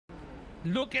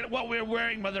Look at what we're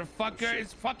wearing, motherfucker.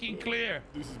 It's fucking clear.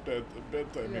 This is bad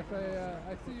timing. Yes,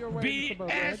 I see you're wearing some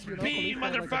red, you know, BSP, police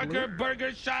wear like a motherfucker. blue.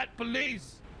 Burger shot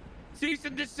police. Cease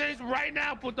and desist right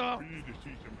now, puto. We need to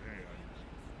see some hands.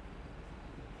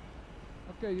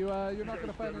 Okay, you're not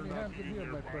gonna find any hands in here,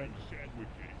 my friend.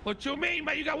 What you mean,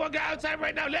 man? You got one guy outside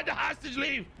right now. Let the hostage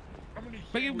leave.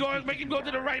 Make him go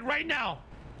to the right now.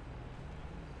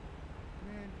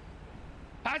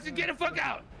 Hostage, get the fuck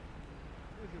out.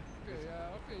 Okay,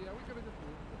 yeah, we gotta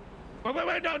just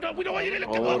Wait, no, we don't want you to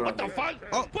let them go. What the fuck?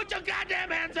 Oh. Put your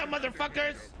goddamn hands up,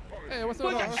 motherfuckers. Hey, what's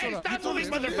going on? Hey, stop moving,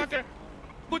 motherfucker.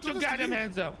 Put your goddamn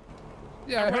hands up.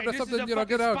 Yeah, I heard there's something, you know,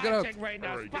 get out. Check right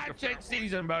now. Spot check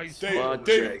season, boys. Take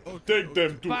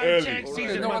them to Ellie.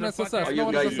 Season, no one SSS.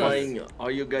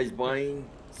 Are you guys buying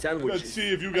sandwiches? Let's see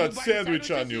if you got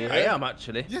sandwich on you. I am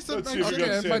actually. Yes, let's see if you got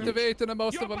I might have sandwich. eaten the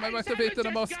most of them. I might have eaten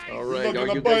the most. All right, You're not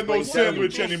gonna buy no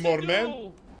sandwich anymore, man.